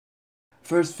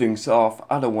First things off,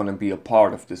 I don't want to be a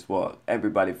part of this world.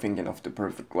 Everybody thinking of the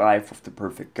perfect life, of the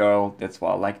perfect girl. That's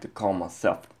why I like to call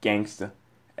myself a gangster.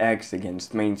 X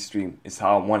against mainstream is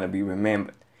how I want to be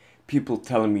remembered. People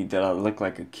telling me that I look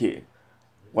like a kid,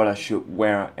 what I should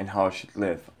wear and how I should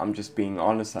live. I'm just being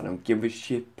honest, I don't give a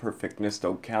shit. Perfectness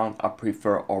don't count, I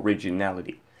prefer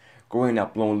originality. Growing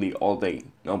up lonely all day,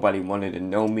 nobody wanted to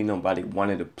know me, nobody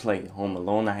wanted to play. Home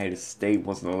alone, I had to stay,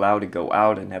 wasn't allowed to go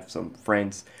out and have some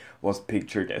friends. Was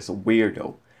pictured as a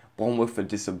weirdo, born with a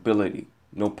disability,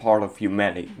 no part of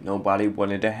humanity. Nobody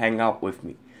wanted to hang out with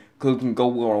me. Couldn't go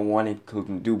where I wanted,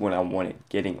 couldn't do what I wanted.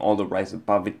 Getting all the rise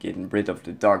above it, getting rid of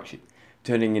the dark shit.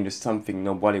 Turning into something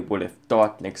nobody would have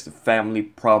thought, next to family,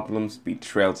 problems,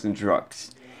 betrayals and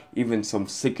drugs. Even some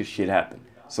sicker shit happened.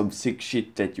 Some sick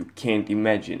shit that you can't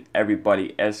imagine.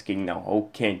 Everybody asking now, how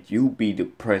can't you be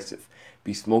depressive?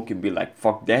 Be smoking, be like,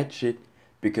 fuck that shit.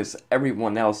 Because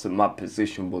everyone else in my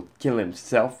position will kill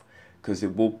himself, because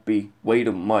it will be way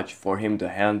too much for him to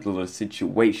handle the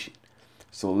situation.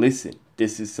 So listen,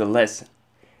 this is a lesson.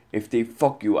 If they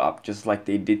fuck you up just like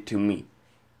they did to me,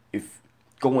 if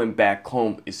going back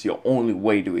home is your only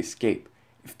way to escape,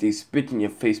 if they spit in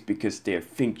your face because they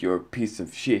think you're a piece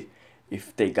of shit,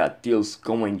 if they got deals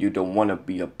going you don't want to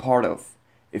be a part of,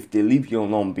 if they leave you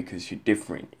alone because you're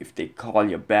different, if they call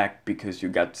you back because you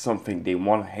got something they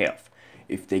want to have,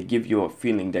 if they give you a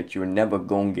feeling that you're never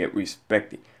gonna get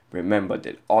respected, remember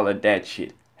that all of that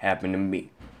shit happened to me.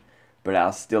 But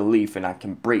I'll still live and I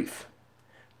can breathe.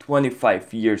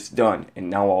 25 years done and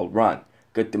now I'll run.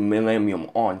 Got the millennium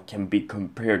on, can be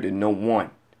compared to no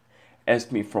one.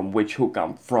 Ask me from which hook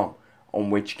I'm from, on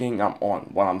which gang I'm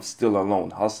on, while I'm still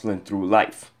alone, hustling through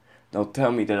life. Don't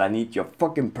tell me that I need your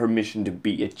fucking permission to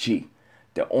be a G.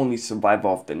 The only survivor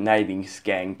of the 90s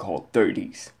gang called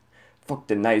 30s. Fuck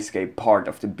the nice guy part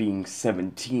of the being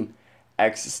 17,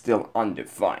 X is still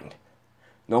undefined.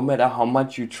 No matter how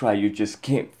much you try, you just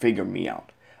can't figure me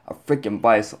out. A freaking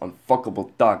biased,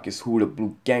 unfuckable dog is who the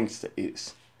blue gangster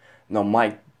is. Now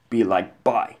might be like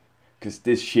bye, cause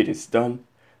this shit is done.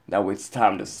 Now it's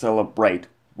time to celebrate.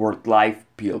 Word life,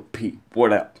 PLP,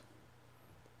 what up?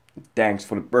 Thanks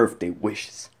for the birthday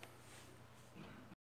wishes.